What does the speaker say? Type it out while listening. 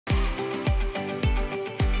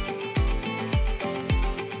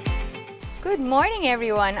Good morning,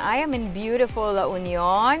 everyone. I am in beautiful La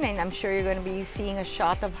Union, and I'm sure you're going to be seeing a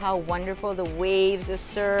shot of how wonderful the waves, the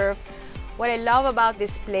surf. What I love about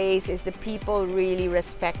this place is the people really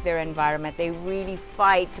respect their environment. They really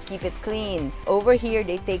fight to keep it clean. Over here,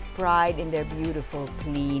 they take pride in their beautiful,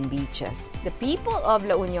 clean beaches. The people of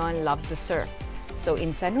La Union love to surf. So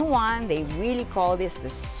in San Juan, they really call this the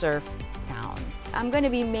surf town. I'm going to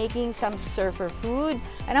be making some surfer food,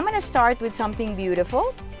 and I'm going to start with something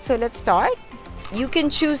beautiful. So let's start. You can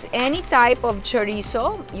choose any type of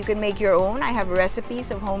chorizo. You can make your own. I have recipes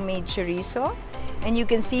of homemade chorizo. And you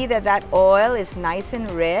can see that that oil is nice and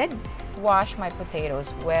red. Wash my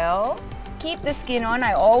potatoes well. Keep the skin on.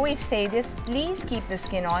 I always say this, please keep the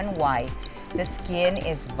skin on. Why? The skin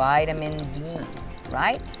is vitamin B,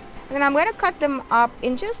 right? And then I'm going to cut them up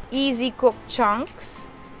in just easy cooked chunks.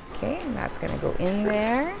 Okay, and that's going to go in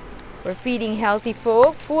there. We're feeding healthy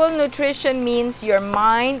folk. Full nutrition means your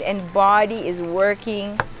mind and body is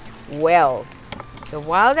working well. So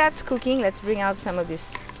while that's cooking, let's bring out some of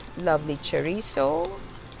this lovely chorizo.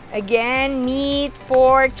 Again, meat,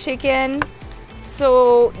 pork, chicken.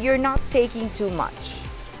 So you're not taking too much.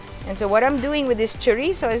 And so what I'm doing with this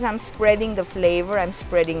chorizo is I'm spreading the flavor, I'm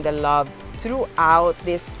spreading the love throughout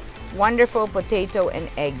this wonderful potato and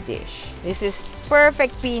egg dish. This is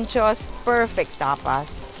perfect pinchos, perfect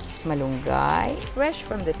tapas. Malunggay, fresh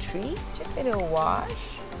from the tree, just a little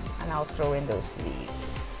wash, and I'll throw in those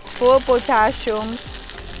leaves. It's full potassium,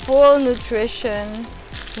 full nutrition.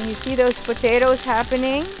 Can you see those potatoes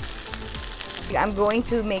happening? I'm going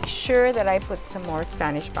to make sure that I put some more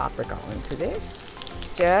Spanish paprika onto this.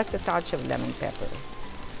 Just a touch of lemon pepper.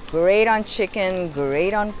 Great on chicken,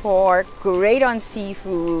 great on pork, great on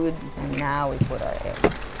seafood. And now we put our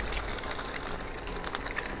eggs.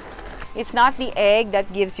 It's not the egg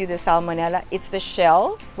that gives you the salmonella, it's the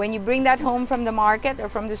shell. When you bring that home from the market or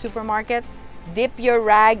from the supermarket, dip your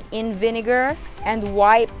rag in vinegar and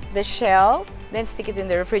wipe the shell, then stick it in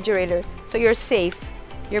the refrigerator so you're safe.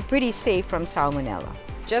 You're pretty safe from salmonella.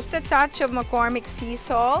 Just a touch of McCormick sea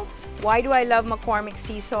salt. Why do I love McCormick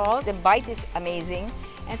sea salt? The bite is amazing.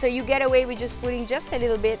 And so you get away with just putting just a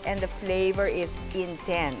little bit and the flavor is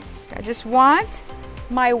intense. I just want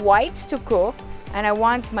my whites to cook. And I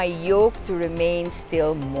want my yolk to remain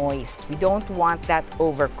still moist. We don't want that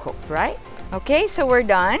overcooked, right? Okay, so we're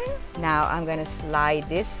done. Now I'm gonna slide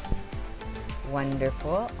this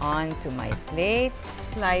wonderful onto my plate.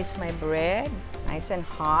 Slice my bread, nice and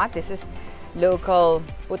hot. This is local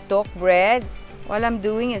putok bread. All I'm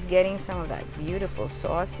doing is getting some of that beautiful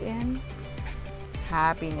sauce in.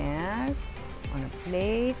 Happiness on a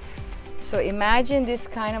plate. So imagine this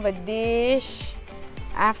kind of a dish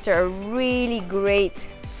after a really great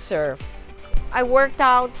surf. I worked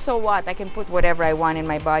out, so what? I can put whatever I want in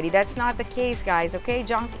my body. That's not the case, guys, okay?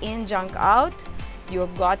 Junk in, junk out. You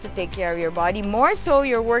have got to take care of your body. More so,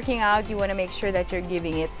 you're working out, you want to make sure that you're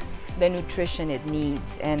giving it the nutrition it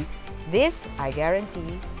needs. And this, I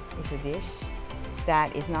guarantee, is a dish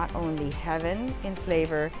that is not only heaven in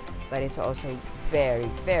flavor, but it's also very,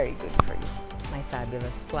 very good for you. My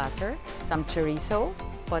fabulous platter, some chorizo,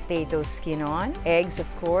 potato skin on, eggs of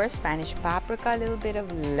course, Spanish paprika, a little bit of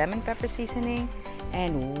lemon pepper seasoning,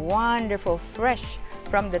 and wonderful fresh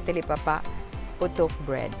from the Talipapa putok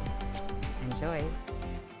bread. Enjoy!